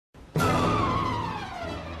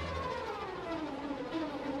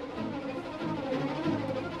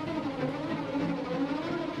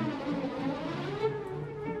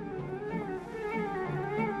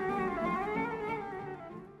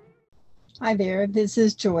Hi there, this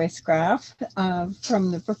is Joyce Graff from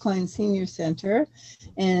the Brookline Senior Center,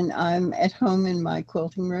 and I'm at home in my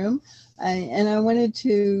quilting room. And I wanted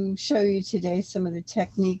to show you today some of the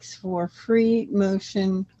techniques for free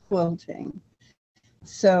motion quilting.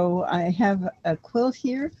 So I have a quilt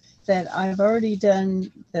here that I've already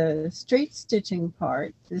done the straight stitching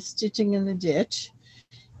part, the stitching in the ditch,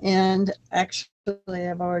 and actually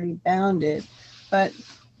I've already bound it. But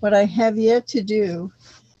what I have yet to do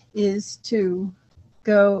is to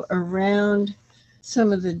go around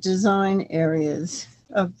some of the design areas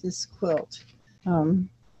of this quilt.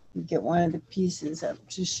 Get one of the pieces up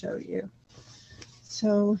to show you.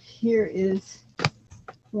 So here is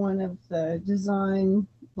one of the design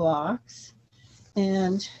blocks,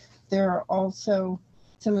 and there are also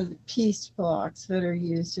some of the piece blocks that are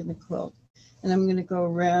used in the quilt, and I'm going to go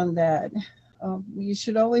around that. You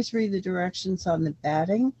should always read the directions on the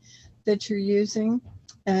batting that you're using,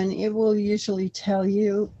 and it will usually tell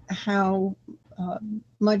you how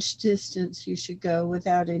much distance you should go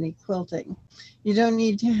without any quilting. You don't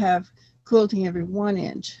need to have quilting every 1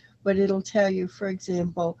 inch, but it'll tell you, for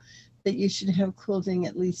example, that you should have quilting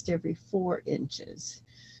at least every 4 inches.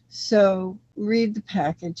 So read the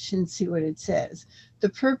package and see what it says. The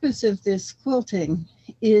purpose of this quilting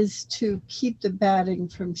is to keep the batting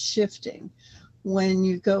from shifting. When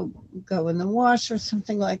you go in the wash or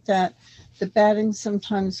something like that, the batting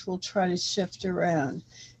sometimes will try to shift around,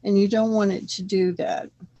 and you don't want it to do that.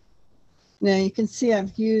 Now you can see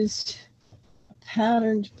I've used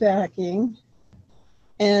patterned backing,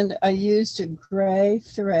 and I used a gray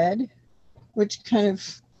thread, which kind of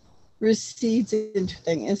recedes into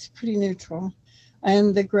things. It's pretty neutral.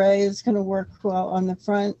 And the gray is going to work well on the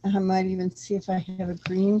front. I might even see if I have a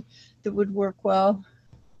green that would work well.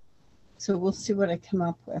 So we'll see what I come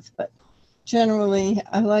up with. But generally,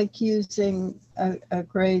 I like using a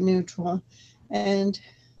gray neutral. And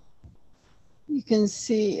you can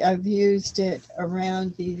see I've used it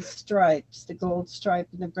around these stripes, the gold stripe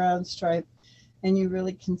and the brown stripe, and you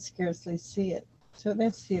really can scarcely see it. So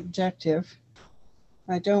that's the objective.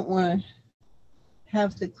 I don't want to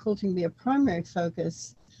have the quilting be a primary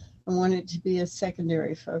focus. I want it to be a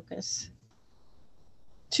secondary focus.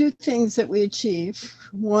 Two things that we achieve.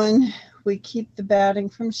 One, we keep the batting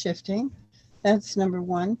from shifting. That's number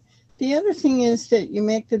one. The other thing is that you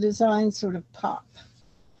make the design sort of pop.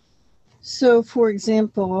 So for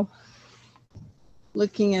example,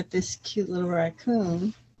 looking at this cute little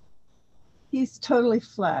raccoon, he's totally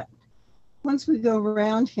flat. Once we go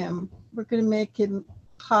around him, we're going to make him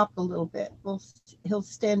pop a little bit. He'll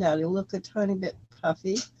stand out. He'll look a tiny bit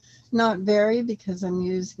puffy. Not very, because I'm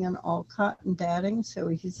using an all cotton batting, so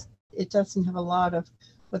it doesn't have a lot of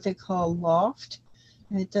what they call loft,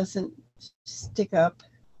 and it doesn't stick up.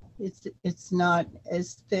 It's not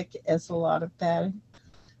as thick as a lot of batting,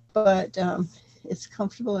 but it's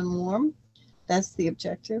comfortable and warm. That's the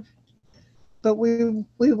objective. But we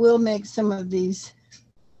will make some of these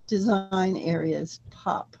design areas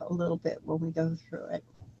pop a little bit when we go through it.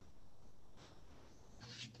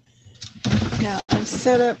 Now I've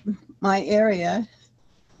set up my area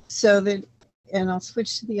so that, and I'll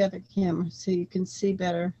switch to the other camera so you can see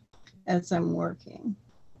better as I'm working.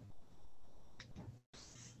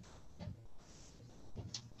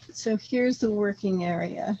 So here's the working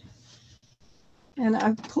area. And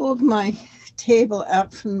I've pulled my table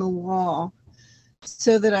out from the wall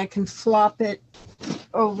so that I can flop it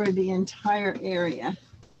over the entire area.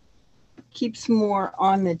 Keeps more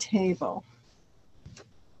on the table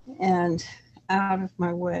and out of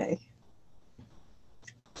my way.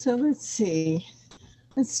 So let's see.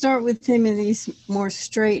 Let's start with him in these more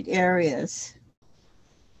straight areas.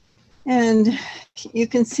 And you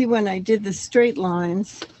can see when I did the straight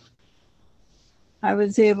lines, I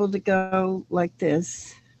was able to go like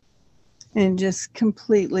this and just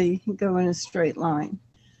completely go in a straight line.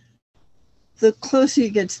 The closer you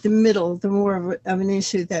get to the middle, the more of an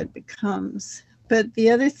issue that becomes. But the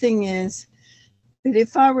other thing is that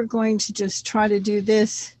if I were going to just try to do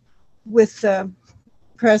this with the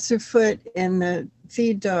presser foot and the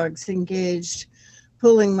feed dogs engaged,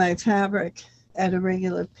 pulling my fabric at a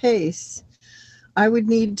regular pace, I would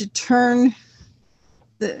need to turn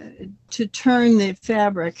the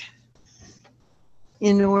fabric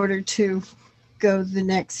in order to go the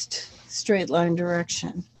next straight line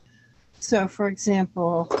direction. So for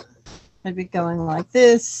example, I'd be going like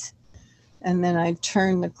this, and then I'd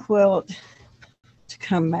turn the quilt to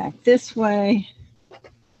come back this way.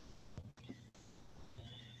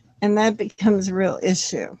 And that becomes a real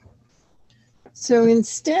issue. So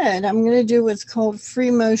instead, I'm going to do what's called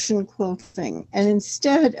free motion quilting. And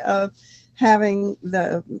instead of having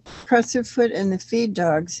the presser foot and the feed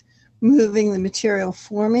dogs moving the material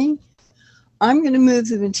for me. I'm going to move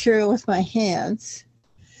the material with my hands.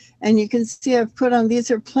 And you can see I've put on, these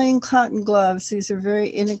are plain cotton gloves. These are very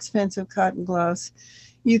inexpensive cotton gloves.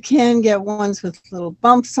 You can get ones with little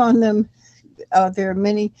bumps on them. There are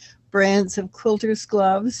many brands of quilters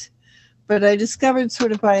gloves, but I discovered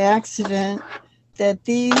sort of by accident that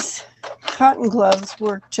these cotton gloves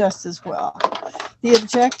work just as well. The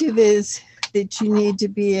objective is that you need to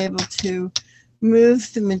be able to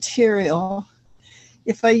move the material.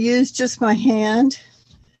 If I use just my hand,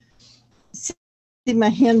 see my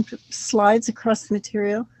hand slides across the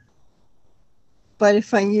material. But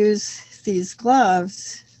if I use these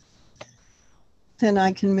gloves, then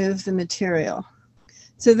I can move the material.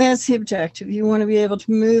 So that's the objective. You want to be able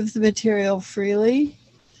to move the material freely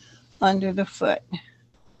under the foot.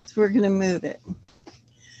 So we're going to move it.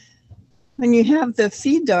 When you have the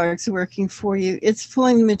feed dogs working for you, it's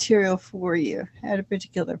pulling the material for you at a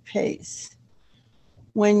particular pace.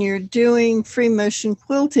 When you're doing free motion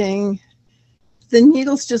quilting, the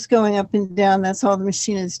needle's just going up and down. That's all the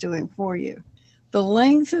machine is doing for you. The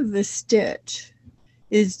length of the stitch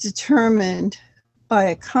is determined by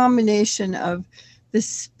a combination of the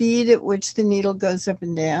speed at which the needle goes up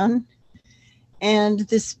and down and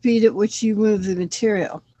the speed at which you move the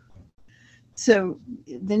material. So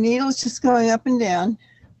the needle's just going up and down,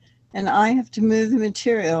 and I have to move the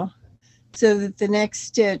material so that the next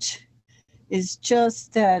stitch is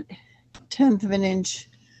just that 1/10 of an inch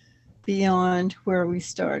beyond where we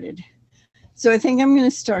started. So I think I'm going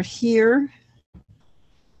to start here,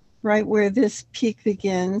 right where this peak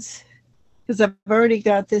begins, because I've already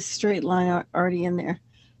got this straight line already in there.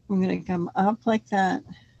 I'm going to come up like that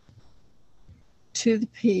to the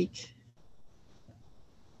peak,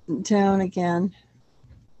 down again.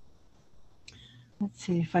 Let's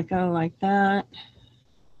see if I go like that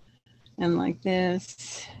and like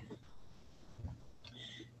this.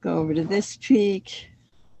 Go over to this peak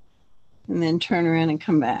and then turn around and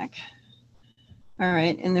come back. All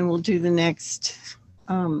right, and then we'll do the next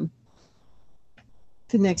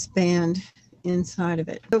band inside of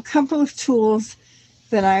it. So a couple of tools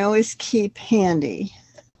that I always keep handy.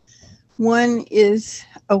 One is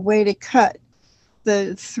a way to cut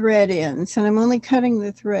the thread ends, and I'm only cutting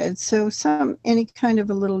the thread. So any kind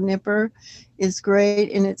of a little nipper is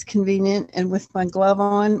great and it's convenient. And with my glove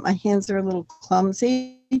on, my hands are a little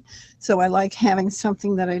clumsy. So I like having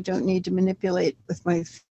something that I don't need to manipulate with my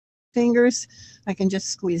fingers. I can just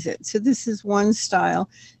squeeze it. So this is one style.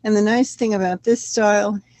 And the nice thing about this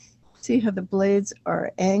style, see how the blades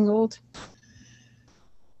are angled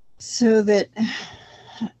so that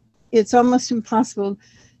it's almost impossible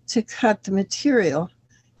to cut the material.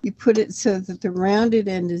 You put it so that the rounded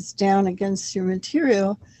end is down against your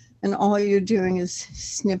material, and all you're doing is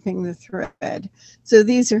snipping the thread. So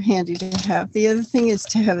these are handy to have. The other thing is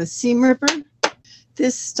to have a seam ripper.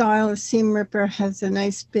 This style of seam ripper has a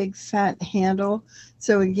nice big fat handle.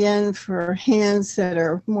 So again, for hands that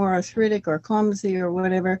are more arthritic or clumsy or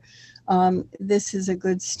whatever, this is a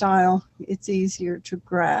good style. It's easier to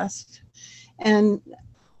grasp. And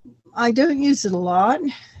I don't use it a lot,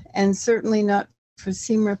 and certainly not for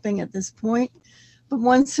seam ripping at this point, but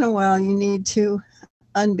once in a while you need to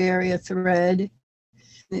unbury a thread.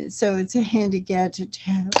 So it's a handy gadget to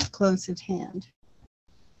have close at hand.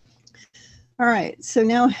 All right, so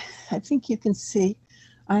now I think you can see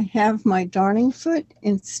I have my darning foot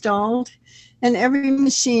installed, and every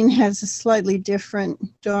machine has a slightly different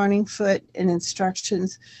darning foot and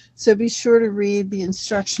instructions. So be sure to read the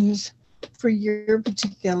instructions for your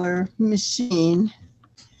particular machine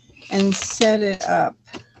and set it up.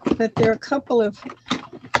 But there are a couple of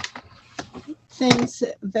things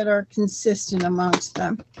that are consistent amongst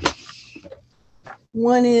them.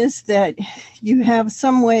 One is that you have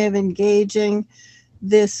some way of engaging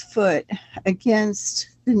this foot against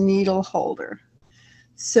the needle holder.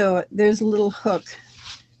 So there's a little hook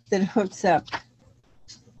that hooks up.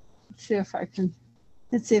 Let's see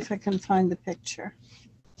if I can find the picture.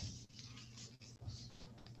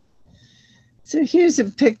 So here's a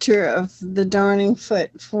picture of the darning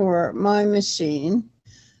foot for my machine.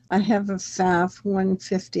 I have a FAF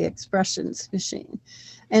 150 Expressions machine,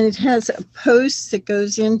 and it has a post that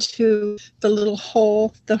goes into the little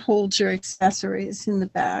hole that holds your accessories in the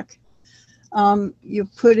back. You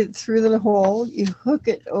put it through the hole, you hook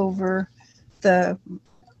it over the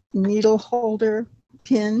needle holder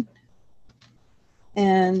pin,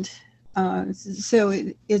 and so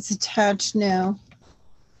it's attached now.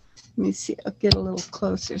 Let me see, I'll get a little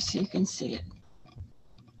closer so you can see it.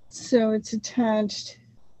 So it's attached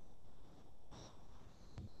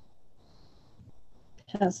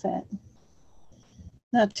How's that?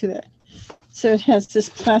 Not too bad. So it has this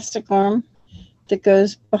plastic arm that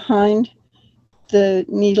goes behind the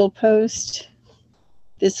needle post.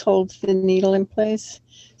 This holds the needle in place.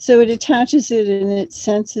 So it attaches it and it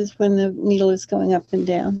senses when the needle is going up and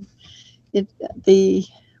down. The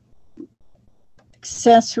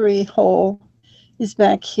accessory hole is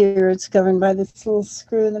back here. It's governed by this little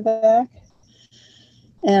screw in the back.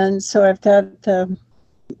 And so I've got the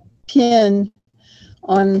pin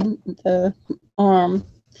on the arm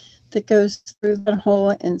that goes through the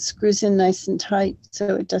hole and screws in nice and tight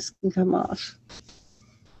so it doesn't come off.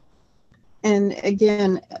 And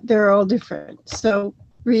again, they're all different. So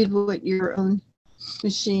read what your own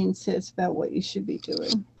machine says about what you should be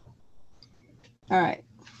doing. All right.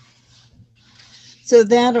 So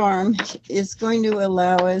that arm is going to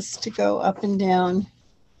allow us to go up and down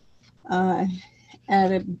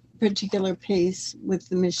at a particular pace with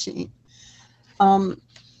the machine.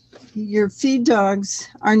 Your feed dogs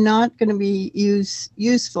are not going to be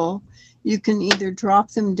useful. You can either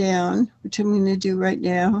drop them down, which I'm going to do right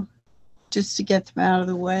now, just to get them out of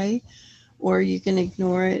the way, or you can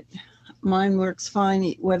ignore it. Mine works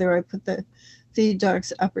fine whether I put the feed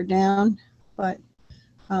dogs up or down, but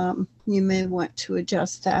you may want to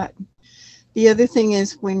adjust that. The other thing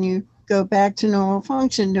is when you go back to normal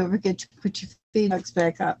function, don't forget to put your feed dogs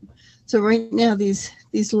back up. So right now, these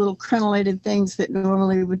little crenellated things that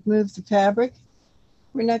normally would move the fabric,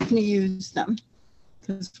 we're not going to use them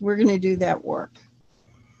because we're going to do that work.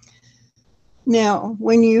 Now,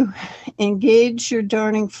 when you engage your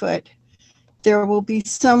darning foot, there will be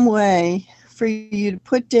some way for you to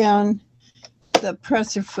put down the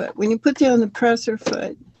presser foot. When you put down the presser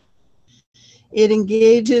foot, it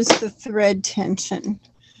engages the thread tension.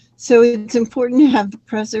 So it's important to have the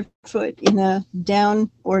presser foot in a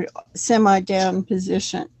down or semi-down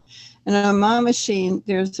position. And on my machine,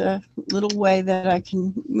 there's a little way that I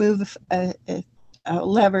can move a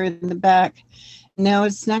lever in the back. Now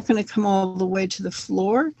it's not going to come all the way to the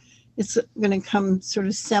floor. It's going to come sort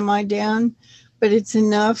of semi-down, but it's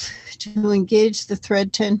enough to engage the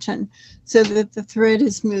thread tension so that the thread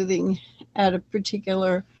is moving at a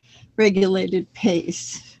particular regulated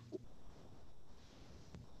pace.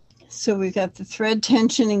 So we've got the thread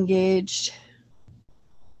tension engaged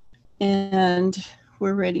and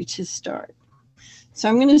we're ready to start. So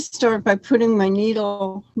I'm going to start by putting my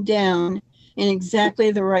needle down in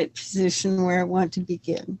exactly the right position where I want to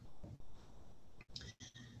begin.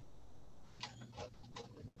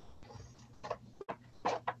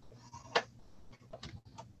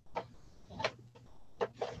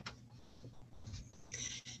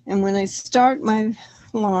 And when I start my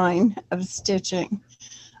line of stitching,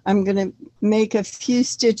 I'm going to make a few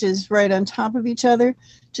stitches right on top of each other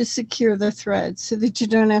to secure the thread so that you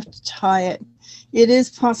don't have to tie it. It is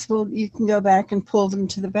possible you can go back and pull them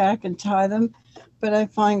to the back and tie them, but I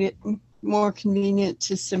find it more convenient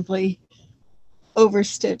to simply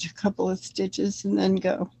overstitch a couple of stitches and then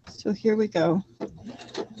go. So here we go.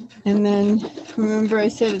 And then remember I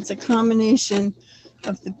said it's a combination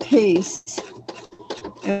of the pace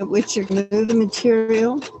at which you're going to move the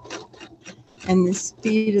material and the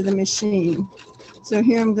speed of the machine. So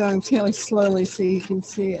here I'm going fairly slowly so you can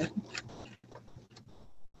see it.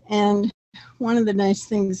 And one of the nice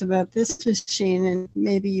things about this machine, and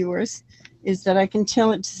maybe yours, is that I can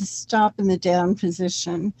tell it to stop in the down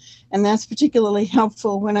position. And that's particularly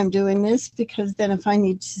helpful when I'm doing this, because then if I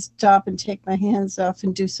need to stop and take my hands off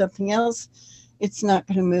and do something else, it's not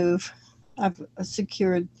going to move. I've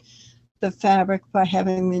secured the fabric by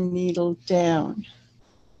having the needle down.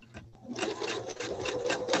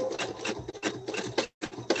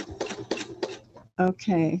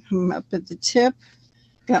 Okay, I'm up at the tip,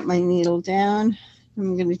 got my needle down.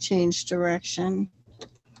 I'm going to change direction.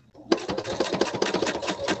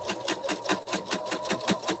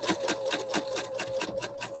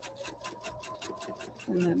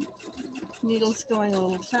 And the needle's going a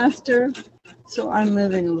little faster, so I'm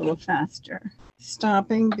moving a little faster.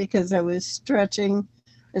 Stopping because I was stretching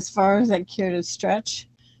as far as I care to stretch,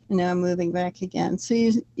 and now I'm moving back again. So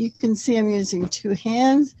you can see I'm using two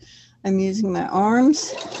hands. I'm using my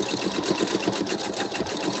arms.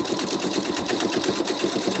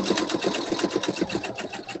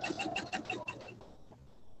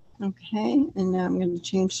 Okay, and now I'm going to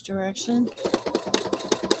change direction.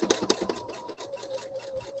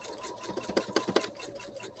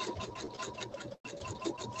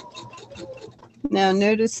 Now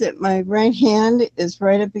notice that my right hand is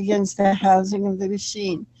right up against the housing of the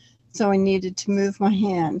machine. So I needed to move my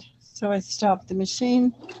hand. So I stopped the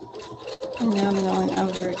machine, and now I'm going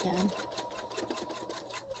over again.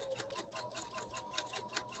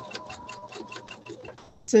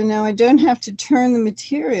 So now I don't have to turn the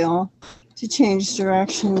material to change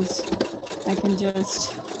directions. I can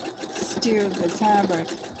just steer the fabric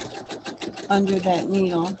under that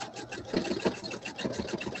needle.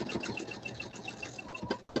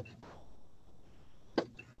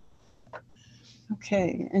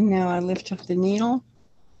 Okay, and now I lift up the needle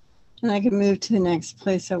and I can move to the next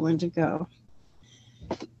place I want to go.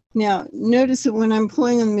 Now, notice that when I'm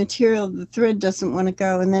pulling on the material, the thread doesn't want to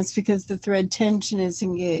go, and that's because the thread tension is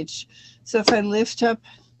engaged. So if I lift up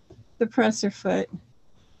the presser foot,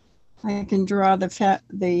 I can draw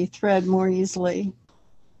the thread more easily.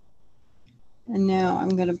 And now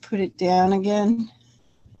I'm going to put it down again.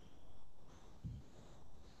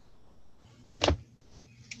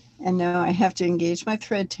 And now I have to engage my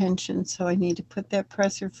thread tension, so I need to put that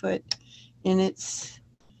presser foot in its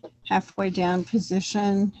halfway down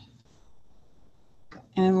position,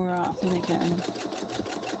 and we're off and again.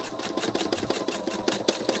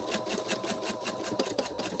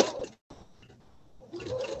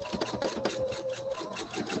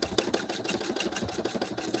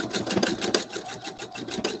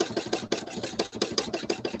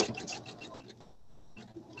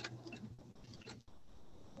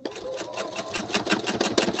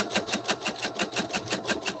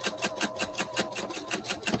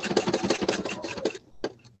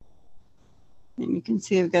 And you can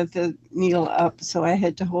see I've got the needle up, so I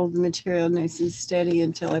had to hold the material nice and steady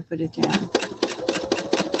until I put it down.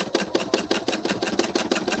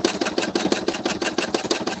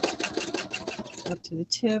 Up to the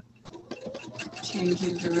tip,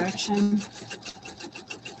 changing direction.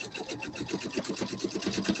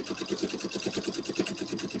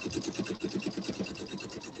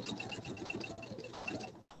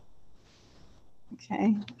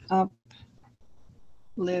 Okay, up,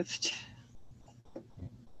 lift.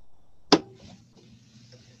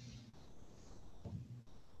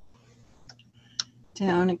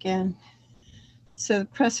 Down again. So the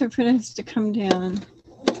presser foot has to come down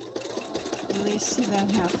at least to that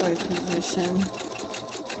halfway position.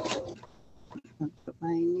 I'll put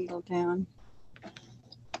my needle down.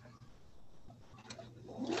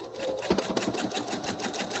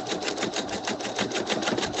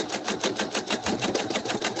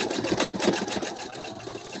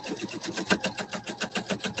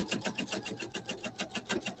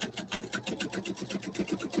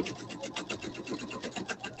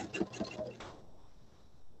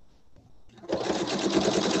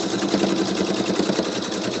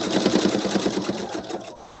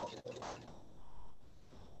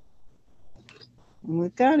 And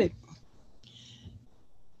we've got it.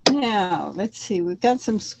 Now, let's see, we've got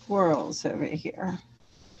some squirrels over here.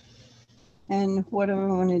 And what do I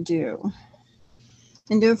want to do?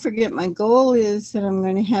 And don't forget, my goal is that I'm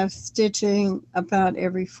going to have stitching about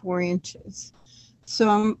every 4 inches.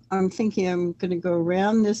 So I'm thinking I'm going to go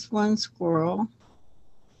around this one squirrel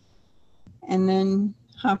and then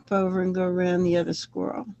hop over and go around the other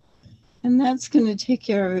squirrel. And that's going to take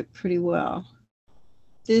care of it pretty well.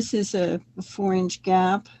 This is a 4-inch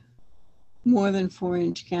gap, more than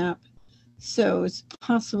 4-inch gap. So it's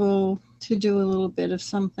possible to do a little bit of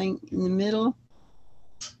something in the middle.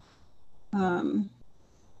 But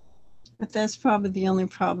that's probably the only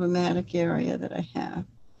problematic area that I have.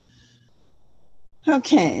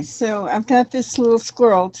 Okay, so I've got this little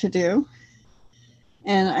squirrel to do.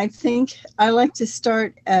 And I think I like to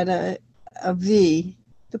start at a V,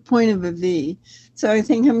 the point of a V. So I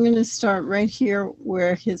think I'm going to start right here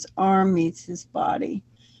where his arm meets his body.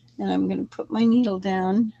 And I'm going to put my needle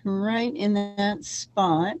down right in that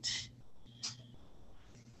spot.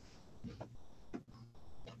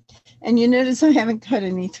 And you notice I haven't cut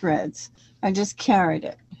any threads. I just carried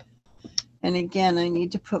it. And again, I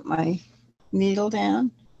need to put my needle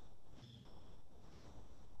down.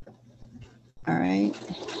 All right,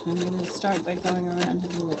 I'm going to start by going around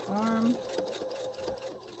his little arm.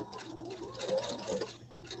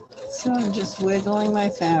 So I'm just wiggling my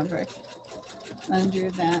fabric under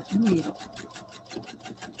that needle.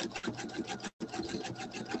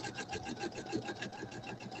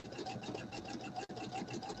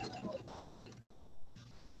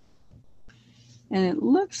 And it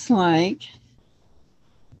looks like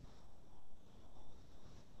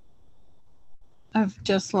I've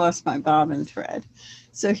just lost my bobbin thread.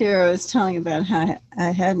 So here I was telling about how I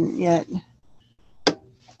hadn't yet,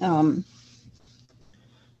 I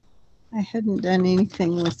hadn't done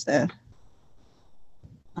anything with the,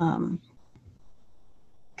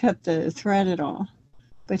 cut the thread at all.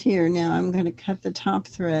 But here now I'm going to cut the top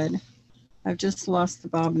thread. I've just lost the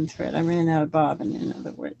bobbin thread. I ran out of bobbin, in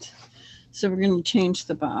other words. So we're going to change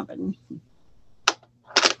the bobbin.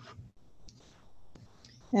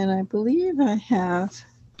 And I believe I have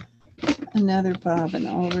another bobbin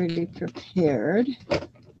already prepared.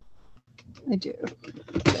 I do.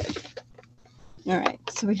 All right,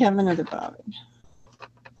 so we have another bobbin.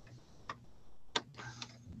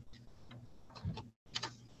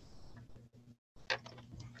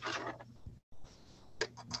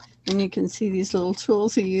 And you can see these little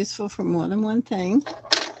tools are useful for more than one thing.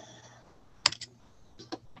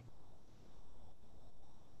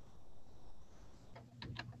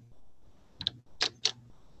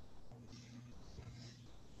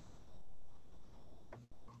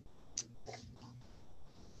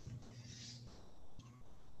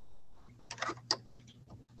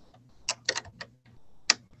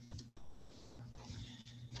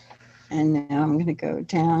 And now I'm going to go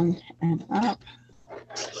down and up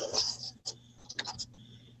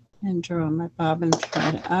and draw my bobbin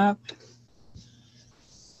thread up.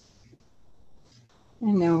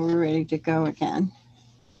 And now we're ready to go again.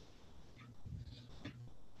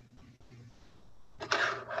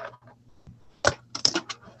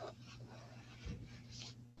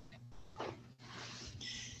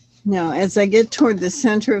 Now, as I get toward the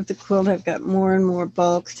center of the quilt, I've got more and more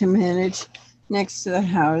bulk to manage next to the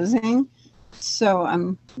housing. So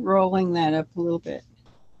I'm rolling that up a little bit.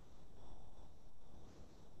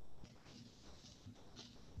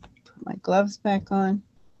 Put my gloves back on.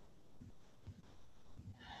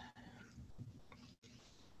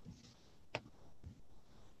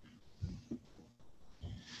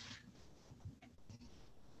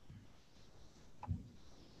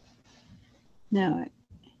 Now, if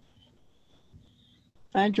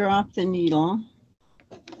I drop the needle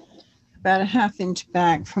about a ½ inch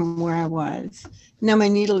back from where I was, now my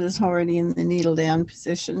needle is already in the needle down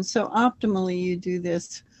position. So optimally you do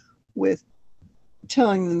this with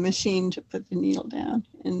telling the machine to put the needle down,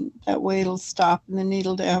 and that way it'll stop in the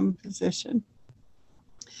needle down position.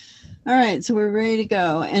 All right, so we're ready to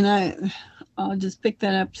go. And I'll just pick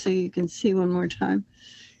that up so you can see one more time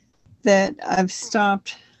that I've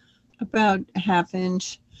stopped about a ½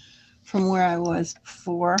 inch from where I was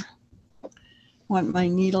before. Want my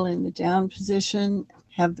needle in the down position,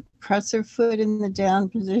 have the presser foot in the down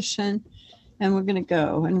position, and we're going to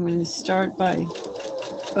go. And I'm going to start by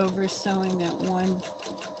over sewing that one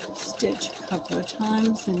stitch a couple of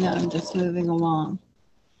times, and now I'm just moving along.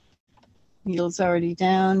 Needle's already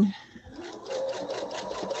down.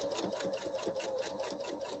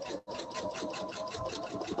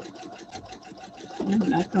 I'm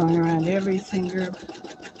not going around every finger.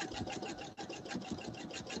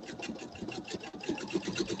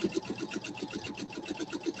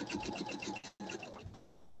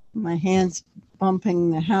 My hand's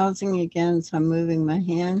bumping the housing again, so I'm moving my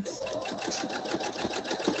hands.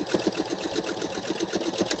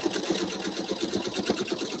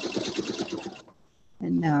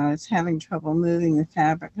 And now I was having trouble moving the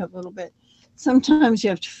fabric a little bit. Sometimes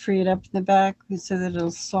you have to free it up in the back so that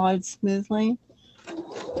it'll slide smoothly.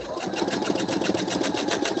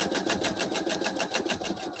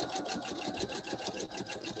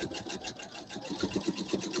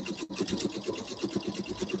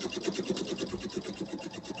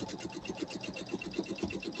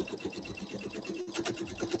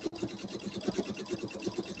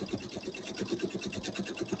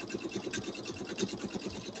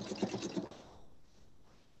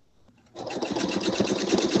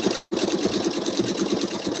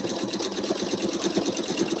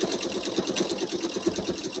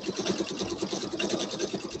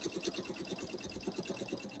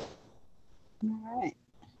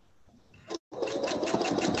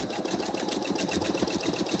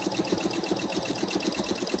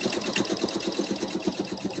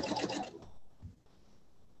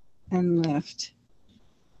 And lift.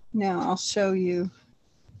 Now I'll show you.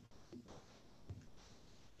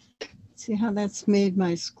 See how that's made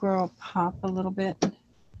my squirrel pop a little bit?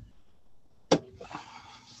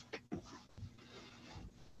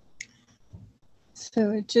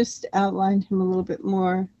 So it just outlined him a little bit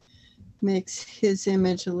more, makes his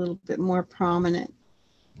image a little bit more prominent,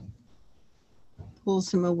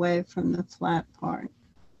 pulls him away from the flat part.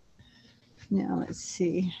 Now let's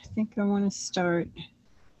see, I think I want to start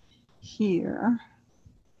here,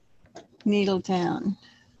 needle down,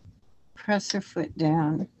 presser foot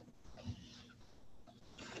down.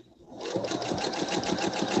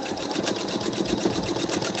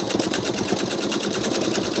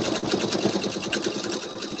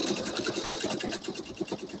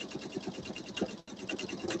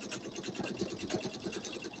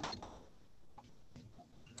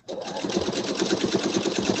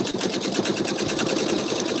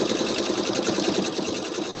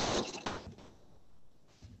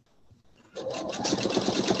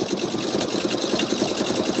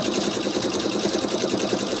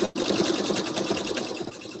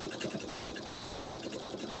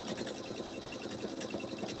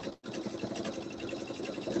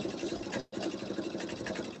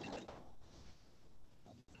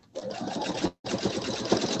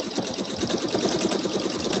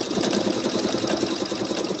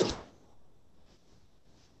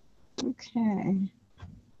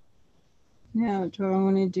 Now, do I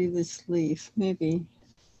want to do this leaf? Maybe.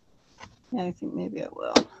 Yeah, I think maybe I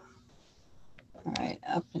will. All right,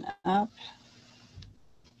 up and up.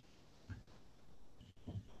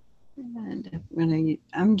 And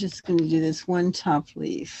I'm just going to do this one top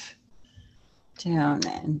leaf. Down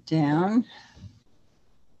and down.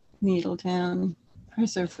 Needle down.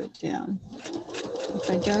 Presser foot down.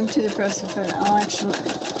 If I don't do the presser foot,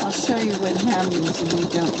 I'll show you what happens if you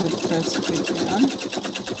don't put the presser foot down,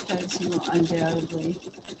 because you will undoubtedly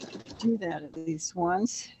do that at least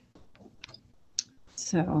once.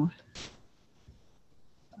 So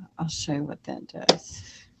I'll show you what that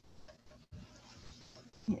does.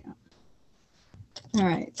 Yeah. All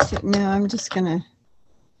right, so now I'm just going to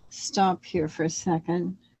stop here for a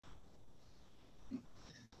second.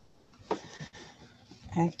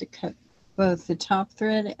 I have to cut both the top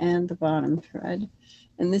thread and the bottom thread.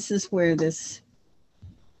 And this is where this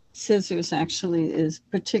scissors actually is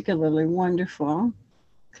particularly wonderful,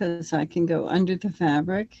 because I can go under the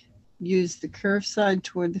fabric, use the curved side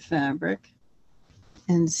toward the fabric,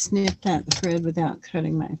 and snip that thread without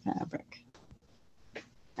cutting my fabric.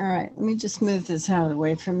 All right, let me just move this out of the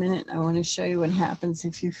way for a minute. I want to show you what happens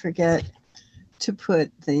if you forget to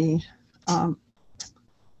put the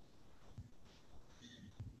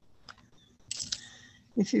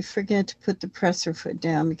presser foot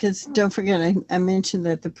down, because don't forget, I mentioned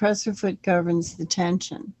that the presser foot governs the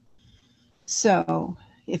tension. So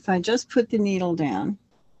if I just put the needle down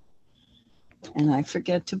and I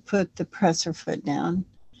forget to put the presser foot down,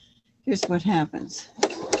 here's what happens.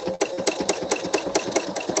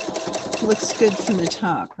 Looks good from the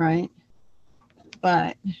top, right?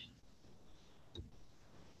 But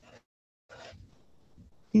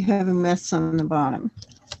you have a mess on the bottom.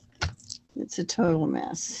 It's a total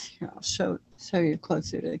mess. Here, I'll show you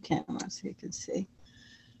closer to the camera so you can see.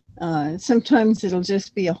 Sometimes it'll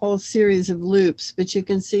just be a whole series of loops, but you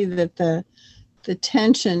can see that the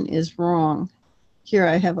tension is wrong. Here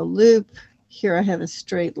I have a loop. Here I have a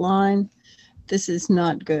straight line. This is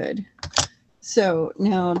not good. So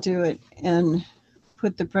now I'll do it and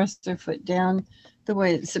put the presser foot down the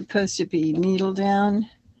way it's supposed to be. Needle down,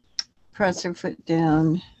 presser foot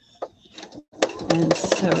down, and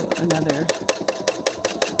sew another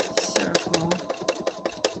circle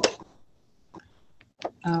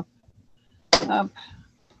up, up,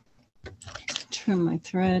 trim my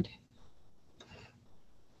thread.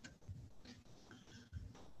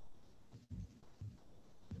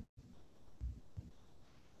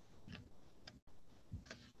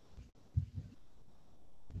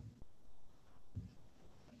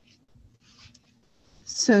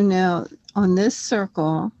 So now on this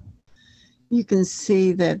circle, you can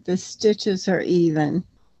see that the stitches are even.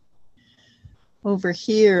 Over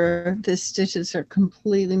here, the stitches are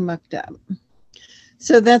completely mucked up.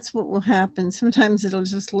 So that's what will happen. Sometimes it'll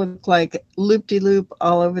just look like loop-de-loop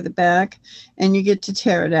all over the back, and you get to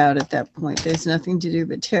tear it out at that point. There's nothing to do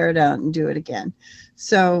but tear it out and do it again.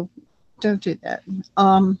 So don't do that.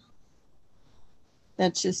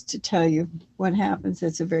 That's just to tell you what happens.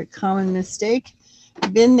 It's a very common mistake.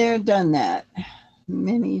 Been there, done that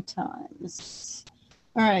many times.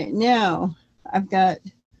 All right, now I've got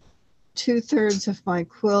 2/3 of my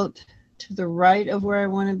quilt to the right of where I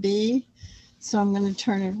want to be, so I'm going to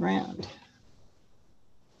turn it around.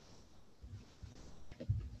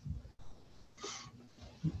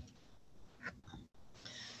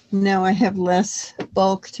 Now I have less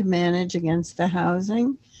bulk to manage against the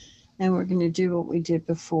housing, and we're going to do what we did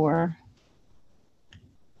before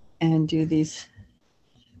and do these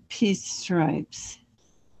piece stripes.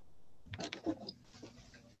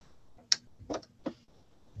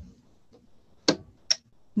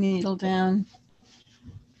 Needle down,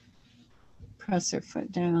 presser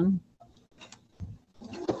foot down.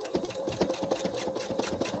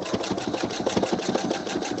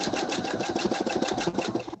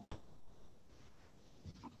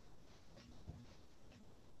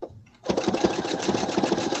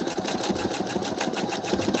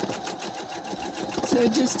 So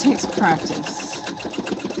it just takes practice.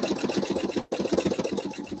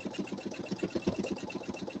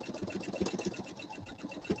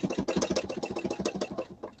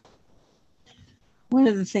 One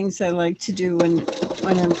of the things I like to do when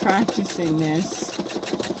I'm practicing this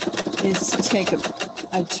is to take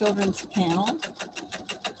a children's panel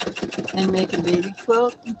and make a baby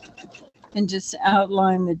quilt and just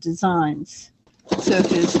outline the designs. So if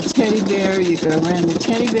there's a teddy bear, you go around the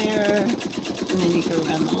teddy bear, and then you go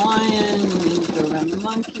around the lion, and then you go around the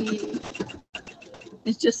monkey.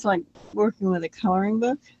 It's just like working with a coloring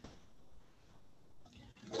book.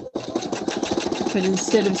 But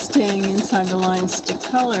instead of staying inside the lines to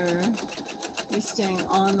color, You're staying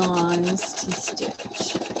on the lines to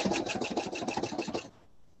stitch.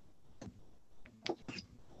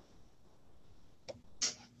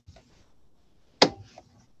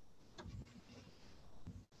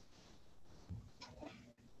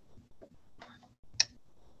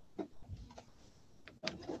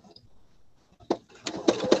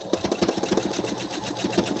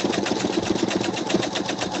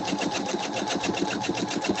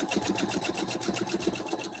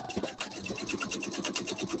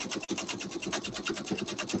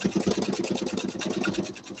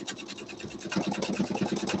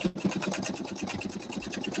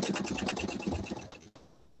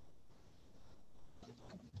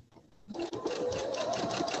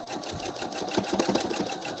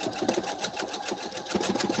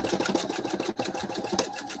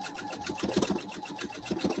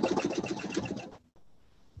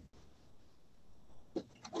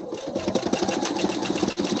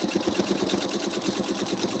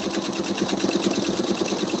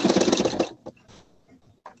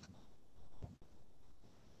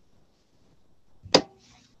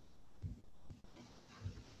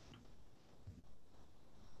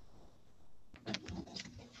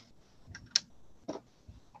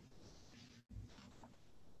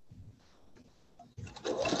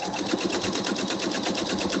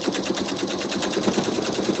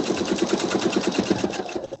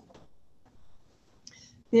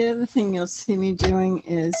 The other thing you'll see me doing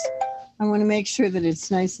is I want to make sure that it's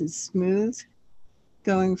nice and smooth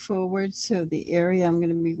going forward. So the area I'm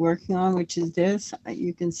going to be working on, which is this,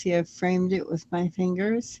 you can see I've framed it with my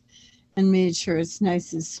fingers and made sure it's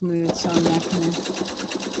nice and smooth, so I'm not going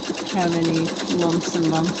to have any lumps and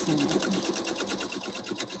bumps in it.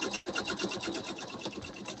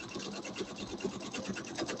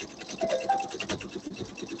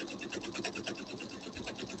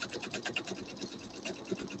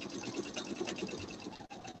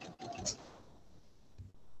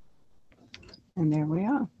 And there we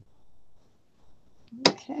are.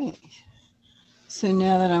 Okay, so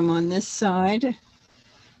now that I'm on this side,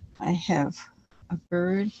 I have a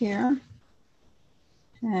bird here.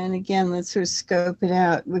 And again, let's sort of scope it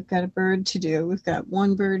out. We've got a bird to do. We've got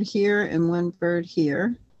one bird here and one bird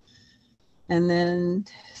here. And then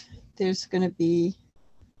there's going to be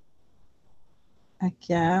a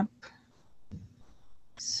gap.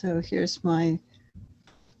 So here's my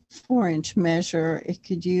 4-inch measure. It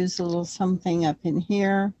could use a little something up in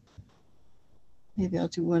here. Maybe I'll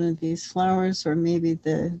do one of these flowers, or maybe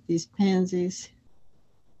these pansies.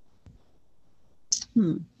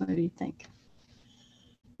 What do you think?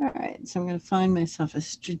 All right, so I'm going to find myself a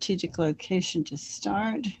strategic location to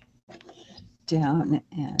start. Down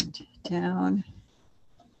and down.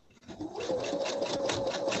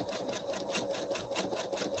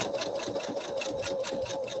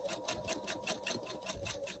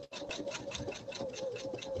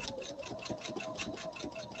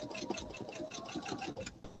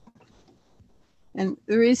 And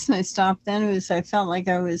the reason I stopped then was I felt like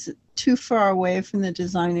I was too far away from the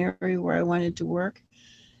design area where I wanted to work,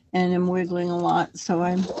 and I'm wiggling a lot, so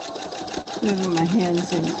I'm moving my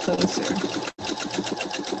hands in closer.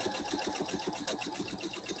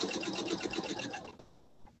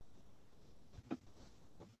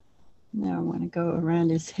 Now I want to go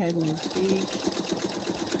around his head and his beak.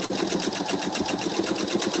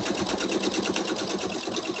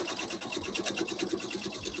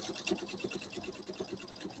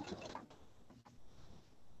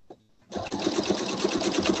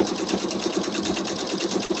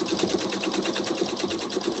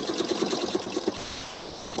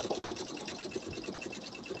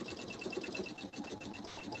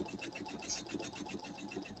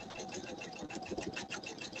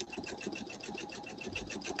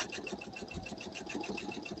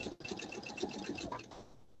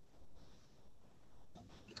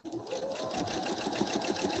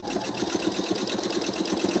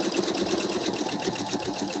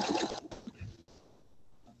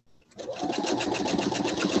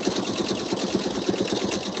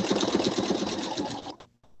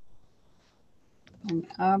 And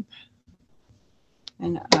up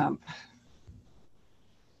and up.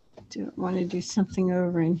 Do want to do something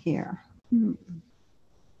over in here.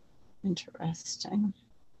 Interesting.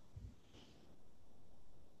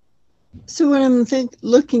 So what I'm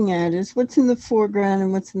looking at is what's in the foreground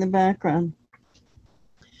and what's in the background.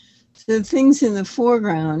 So the things in the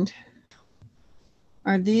foreground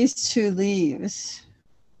are these two leaves.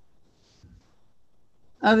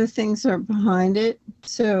 Other things are behind it.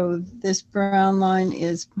 So this brown line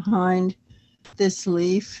is behind this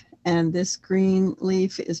leaf, and this green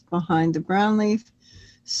leaf is behind the brown leaf.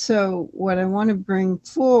 So what I want to bring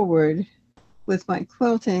forward with my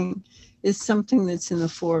quilting is something that's in the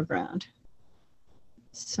foreground.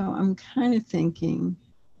 So I'm kind of thinking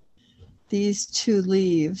these two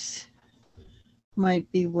leaves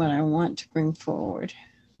might be what I want to bring forward.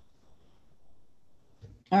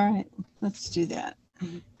 All right, let's do that.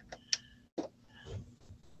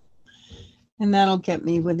 And that'll get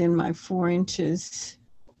me within my 4 inches.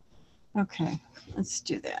 Okay, let's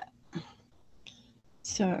do that.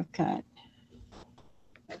 So I've got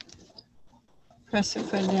presser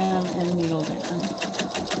foot down and needle down.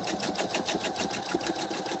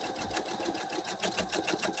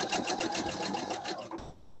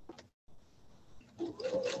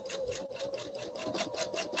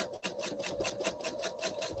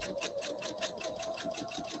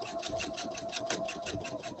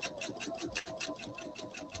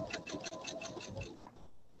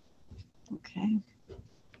 Okay,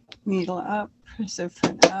 needle up, presser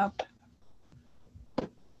foot up.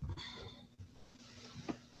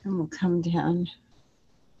 And we'll come down,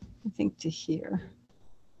 I think, to here.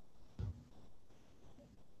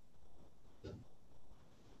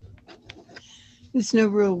 There's no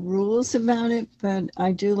real rules about it, but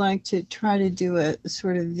I do like to try to do a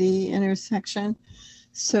sort of V intersection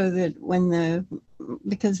so that when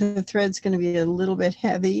because the thread's going to be a little bit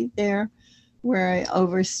heavy there where I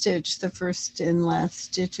overstitch the first and last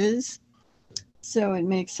stitches. So it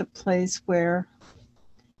makes a place where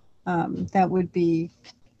that would be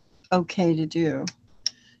okay to do.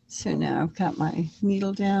 So now I've got my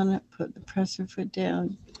needle down, I put the presser foot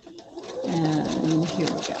down, and here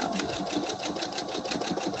we go.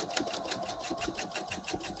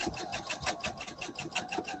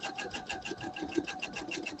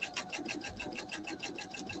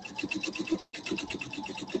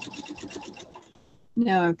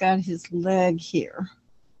 Now I've got his leg here.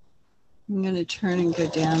 I'm going to turn and go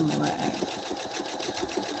down the leg.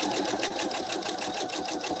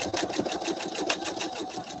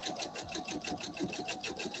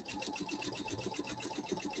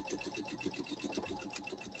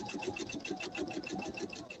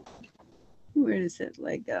 Where does that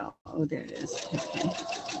leg go? Oh, there it is. Okay.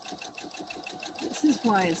 This is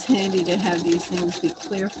why it's handy to have these things be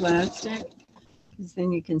clear plastic, because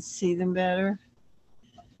then you can see them better.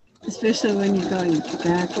 Especially when you're going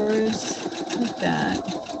backwards like that.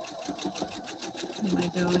 Am I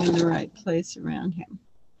going in the right place around him?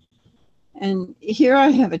 And here I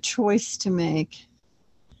have a choice to make.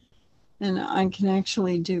 And I can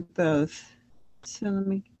actually do both. So let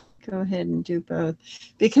me go ahead and do both.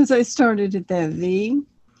 Because I started at that V,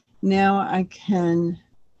 now I can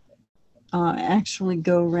actually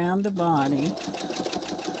go around the body,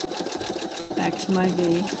 back to my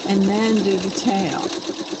V, and then do the tail.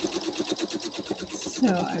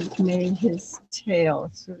 So I've made his tail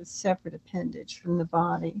a sort of separate appendage from the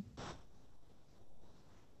body.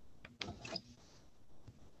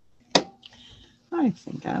 I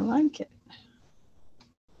think I like it.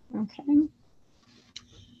 Okay.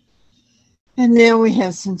 And now we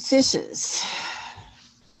have some fishes.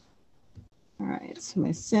 All right, so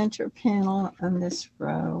my center panel on this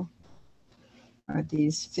row are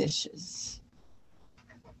these fishes.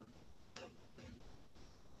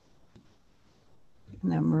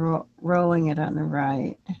 And I'm rolling it on the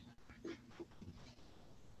right.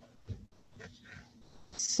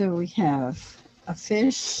 So we have a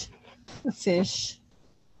fish,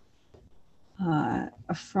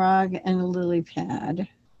 a frog, and a lily pad.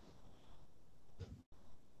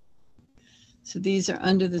 So these are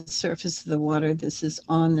under the surface of the water. This is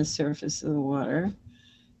on the surface of the water.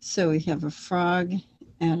 So we have a frog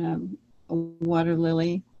and a water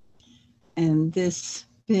lily and this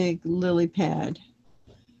big lily pad.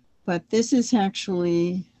 But this is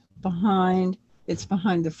actually behind, it's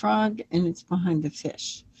behind the frog and it's behind the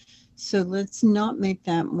fish. So let's not make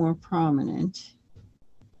that more prominent.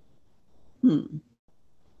 But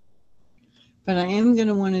I am going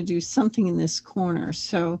to want to do something in this corner.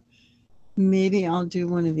 So maybe I'll do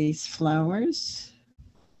one of these flowers.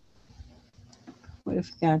 What have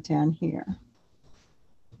we got down here?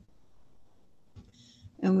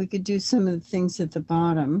 And we could do some of the things at the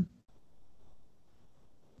bottom.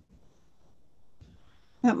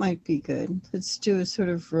 That might be good. Let's do a sort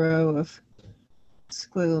of row of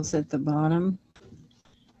squiggles at the bottom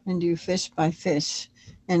and do fish by fish.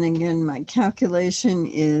 And again, my calculation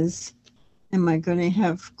is, am I going to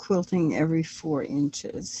have quilting every 4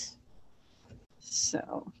 inches?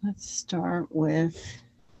 So let's start with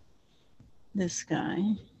this guy.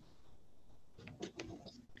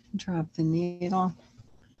 Drop the needle.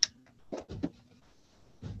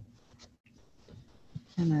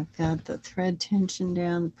 And I've got the thread tension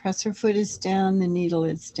down, the presser foot is down, the needle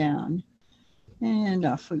is down. And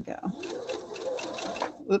off we go.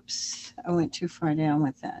 Oops, I went too far down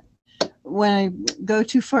with that. When I go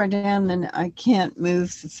too far down, then I can't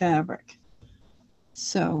move the fabric.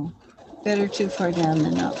 So better too far down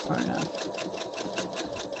than not far enough.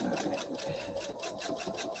 All right.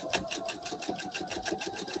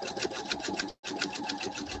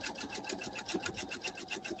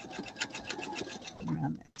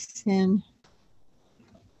 Around that thin.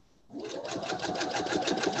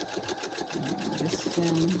 This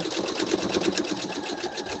thin.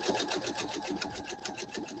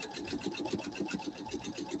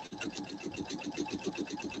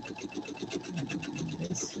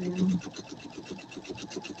 This thin.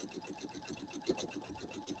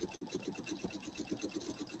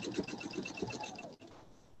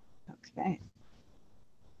 Okay.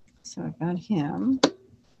 So I got him.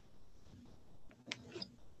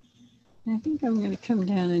 I think I'm going to come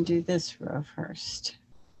down and do this row first.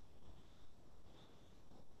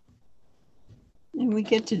 And we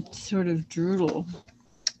get to sort of droodle,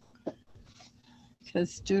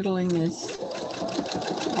 because doodling is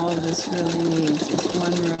all this really needs is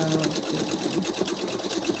one row of doodling.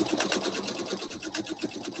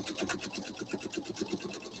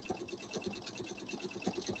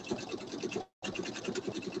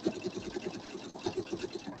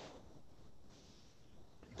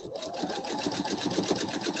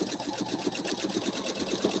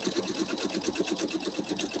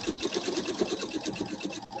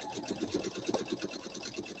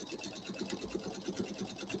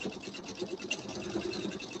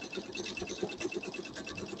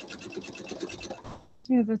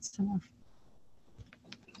 Yeah, that's enough.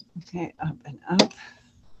 Okay, up and up.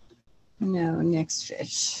 Now, next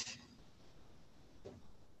fish.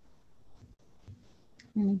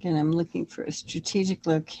 And again, I'm looking for a strategic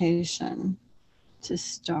location to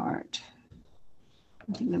start.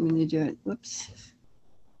 I think I'm going to do it. Whoops.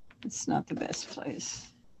 It's not the best place.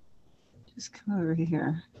 Just come over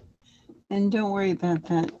here. And don't worry about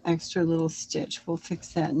that extra little stitch. We'll fix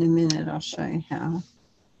that in a minute. I'll show you how.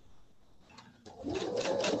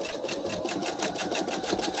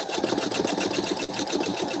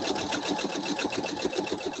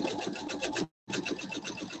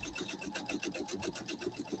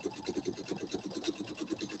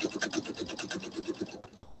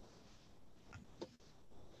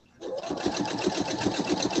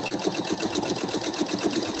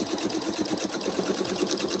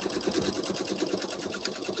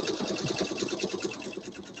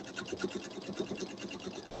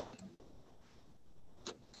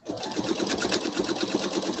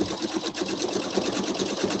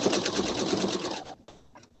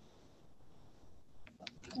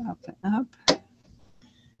 Up and up.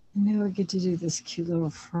 And now we get to do this cute little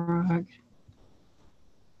frog.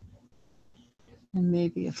 And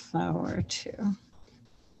maybe a flower or two.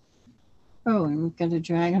 Oh, and we've got a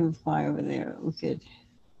dragonfly over there that we could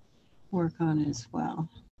work on as well.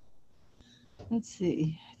 Let's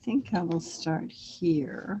see. I think I will start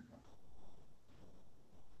here.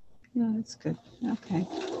 Yeah, that's good. Okay.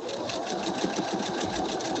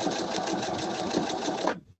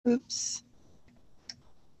 Oops.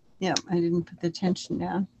 Yep, I didn't put the tension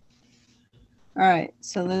down. All right,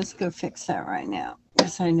 so let's go fix that right now,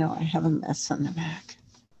 because I know I have a mess on the back.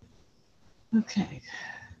 Okay.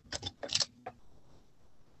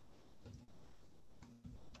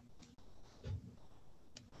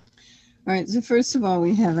 All right, so first of all,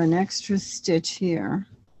 we have an extra stitch here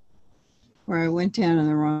where I went down in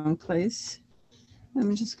the wrong place.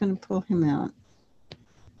 I'm just going to pull him out.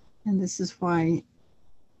 And this is why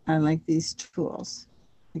I like these tools.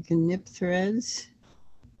 I can nip threads.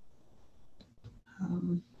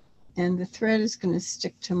 And the thread is going to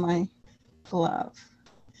stick to my glove.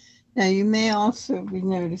 Now you may also be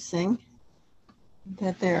noticing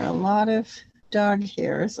that there are a lot of dog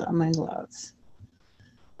hairs on my gloves.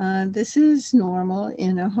 This is normal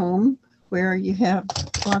in a home where you have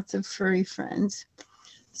lots of furry friends.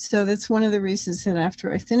 So that's one of the reasons that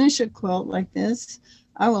after I finish a quilt like this,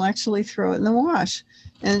 I will actually throw it in the wash.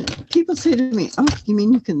 And people say to me, oh, you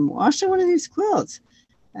mean you can wash one of these quilts?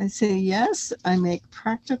 I say, yes, I make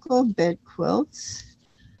practical bed quilts.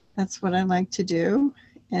 That's what I like to do.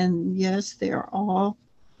 And yes, they are all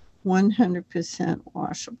 100%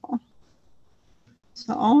 washable.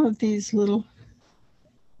 So all of these little,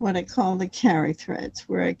 what I call the carry threads,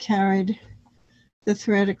 where I carried the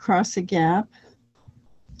thread across a gap,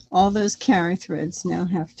 all those carry threads now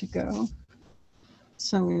have to go.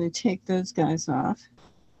 So I'm going to take those guys off.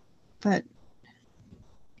 But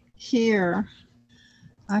here,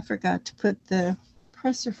 I forgot to put the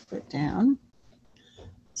presser foot down.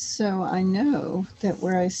 So I know that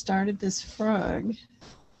where I started this frog,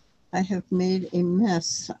 I have made a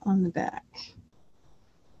mess on the back.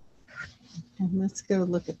 And let's go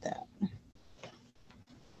look at that.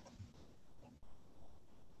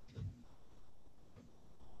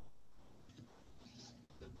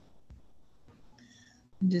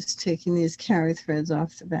 I'm just taking these carry threads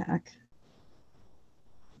off the back.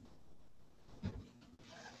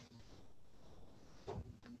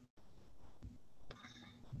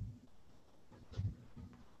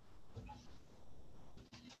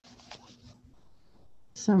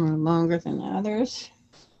 Some are longer than others.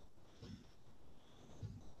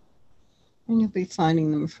 And you'll be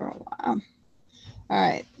finding them for a while. All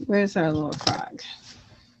right, where's our little frog?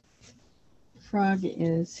 Frog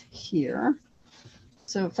is here.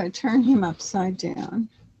 So if I turn him upside down,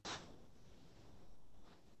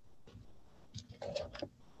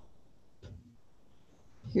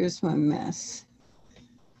 here's my mess.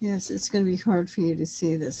 Yes, it's going to be hard for you to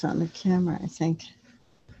see this on the camera, I think.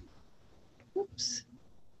 Oops.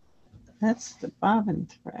 That's the bobbin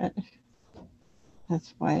thread.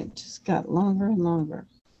 That's why it just got longer and longer.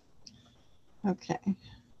 Okay.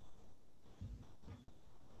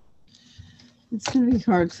 It's going to be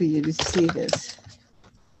hard for you to see this,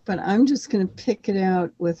 but I'm just going to pick it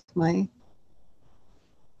out with my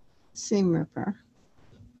seam ripper.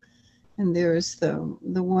 And there's the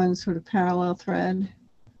one sort of parallel thread,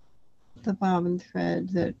 the bobbin thread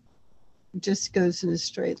that just goes in a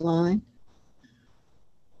straight line.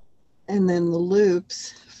 And then the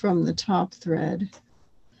loops from the top thread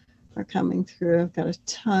are coming through. I've got a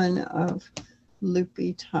ton of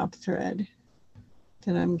loopy top thread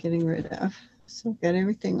that I'm getting rid of. So I've got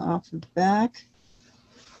everything off the back.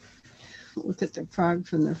 Look at the frog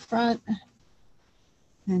from the front.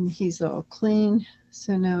 And he's all clean.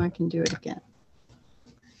 So now I can do it again.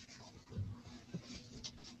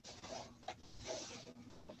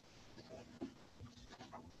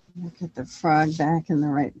 Get the frog back in the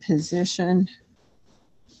right position.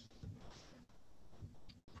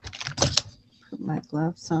 Put my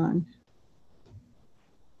gloves on.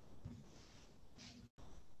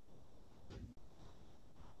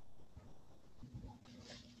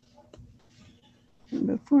 And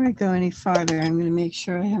before I go any farther, I'm going to make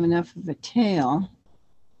sure I have enough of a tail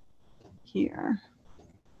here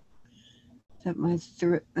that my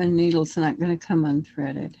needle's not going to come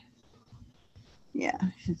unthreaded. Yeah,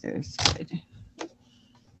 there's good.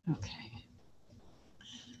 Okay.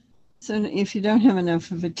 So if you don't have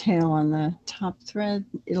enough of a tail on the top thread,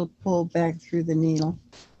 it'll pull back through the needle.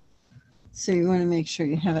 So you want to make sure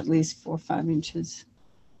you have at least 4 or 5 inches.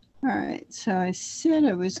 All right, so I said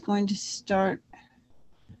I was going to start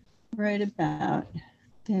right about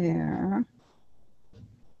there.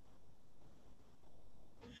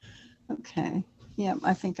 Okay, yep,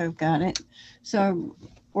 I think I've got it. So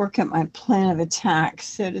work at my plan of attack,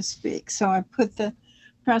 so to speak. So I put the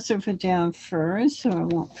presser foot down first so I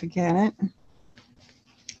won't forget it.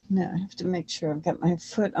 Now I have to make sure I've got my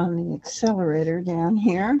foot on the accelerator down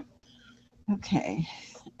here. Okay,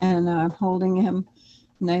 and I'm holding him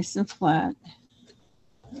nice and flat.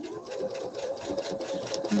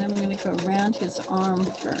 And I'm going to go around his arm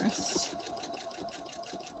first.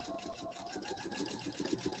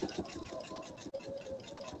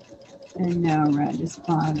 And now around his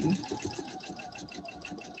body.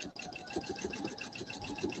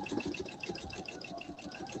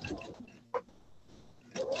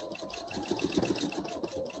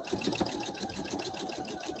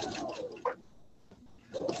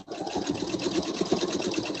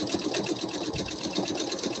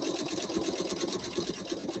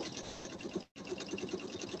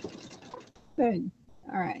 Good.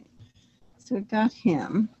 All right. So we got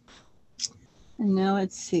him. And now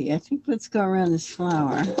let's see. I think let's go around this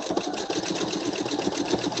flower.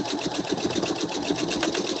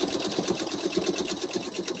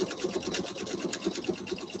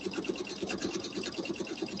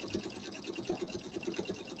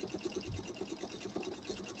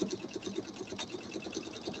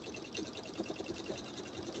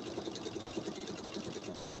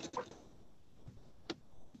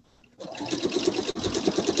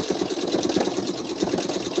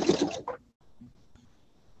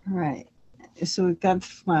 So we've got the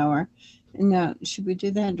flower. And now, should we do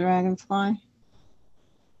that dragonfly?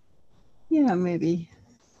 Yeah, maybe.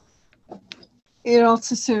 It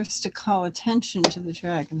also serves to call attention to the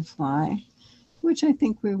dragonfly, which I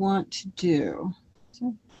think we want to do.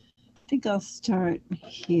 So I think I'll start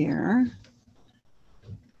here.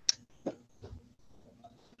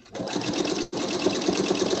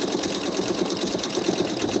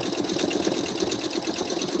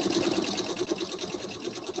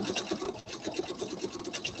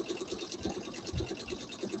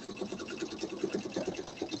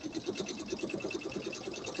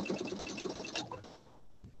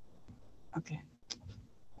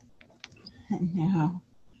 And now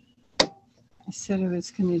I said I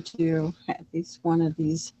was going to do at least one of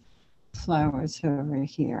these flowers over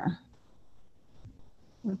here.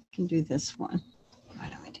 We can do this one. Why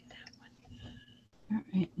don't we do that one?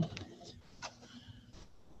 All right.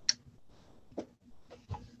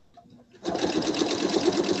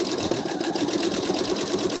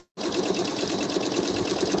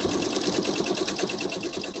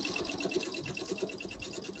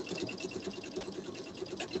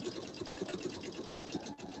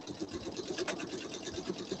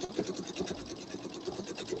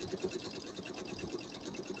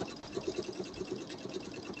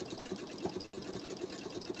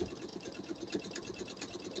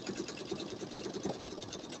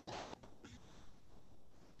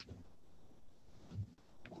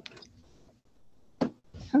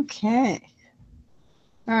 Okay.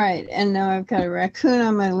 All right, and now I've got a raccoon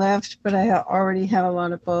on my left, but I already have a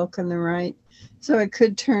lot of bulk on the right, so I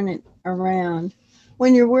could turn it around.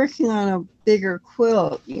 When you're working on a bigger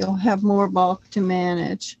quilt, you'll have more bulk to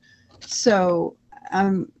manage. So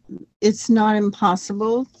it's not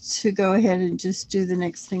impossible to go ahead and just do the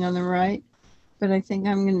next thing on the right, but I think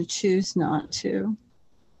I'm going to choose not to,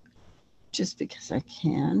 just because I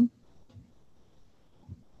can.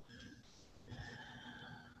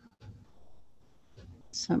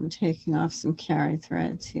 So I'm taking off some carry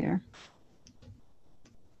threads here.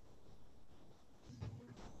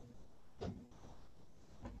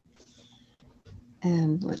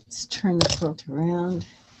 And let's turn the quilt around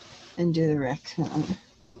and do the raccoon.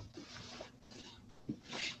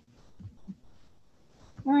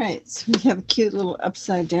 All right, so we have a cute little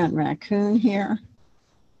upside down raccoon here.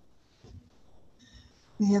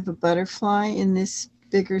 We have a butterfly in this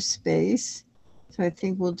bigger space. So I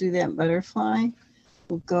think we'll do that butterfly.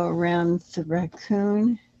 We'll go around the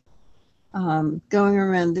raccoon. Going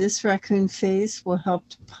around this raccoon face will help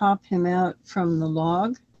to pop him out from the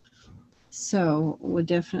log. So we'll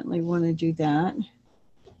definitely want to do that.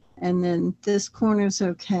 And then this corner's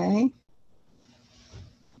okay.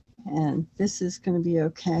 And this is going to be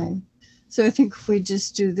okay. So I think if we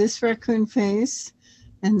just do this raccoon face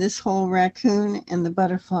and this whole raccoon and the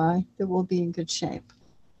butterfly, that we'll be in good shape.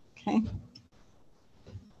 Okay.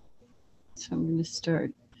 So I'm going to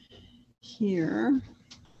start here.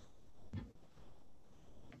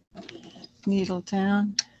 Needle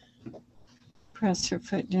down, press her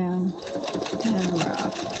foot down, and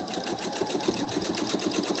rub.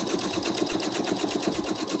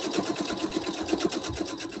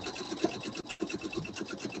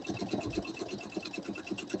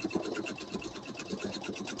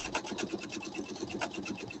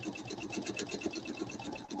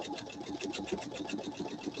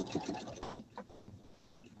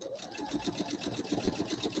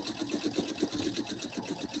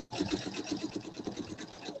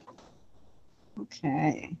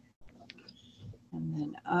 Okay, and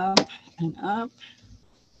then up and up,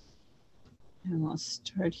 and we'll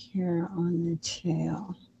start here on the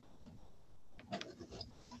tail.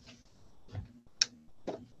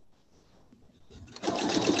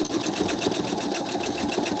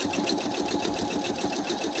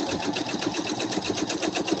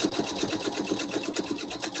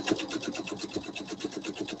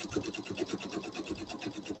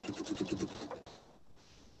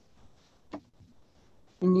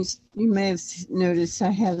 And you may have noticed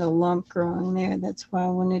I had a lump growing there. That's why I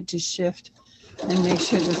wanted to shift and make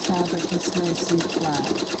sure the fabric is nice and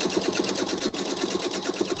flat.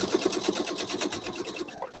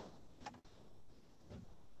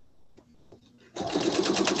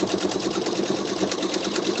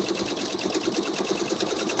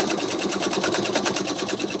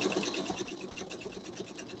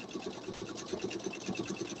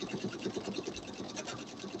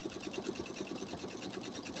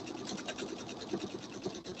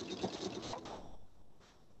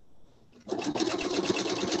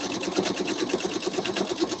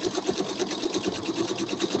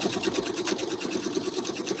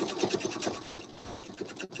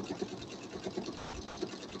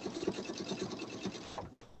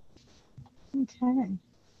 Okay,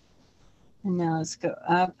 and now let's go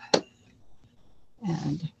up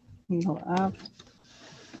and needle up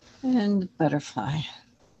and butterfly.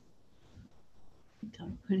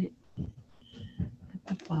 I'll put it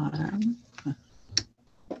at the bottom.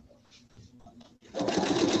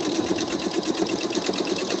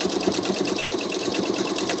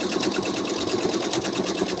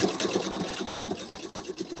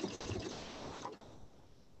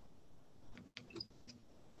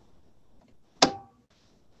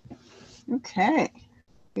 Okay,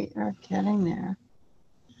 we are getting there.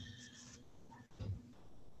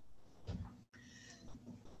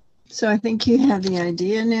 So I think you have the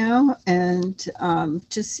idea now, and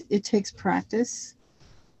just it takes practice.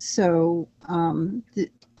 So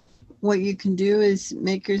what you can do is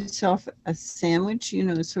make yourself a sandwich, you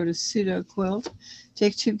know, sort of pseudo quilt.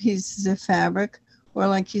 Take 2 pieces of fabric, or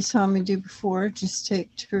like you saw me do before, just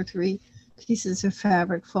take 2 or 3 pieces of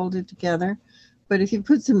fabric folded together. But if you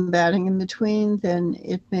put some batting in between, then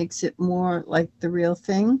it makes it more like the real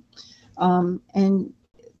thing. And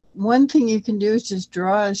one thing you can do is just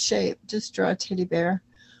draw a shape, just draw a teddy bear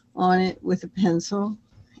on it with a pencil,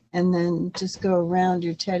 and then just go around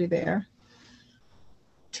your teddy bear.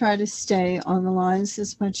 Try to stay on the lines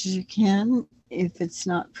as much as you can. If it's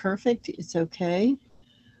not perfect, it's okay,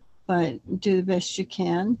 but do the best you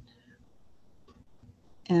can,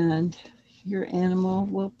 and your animal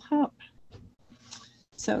will pop.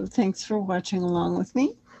 So thanks for watching along with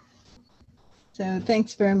me. So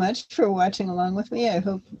thanks very much for watching along with me. I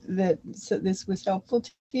hope that this was helpful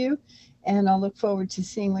to you, and I'll look forward to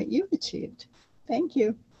seeing what you've achieved. Thank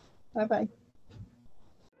you. Bye-bye.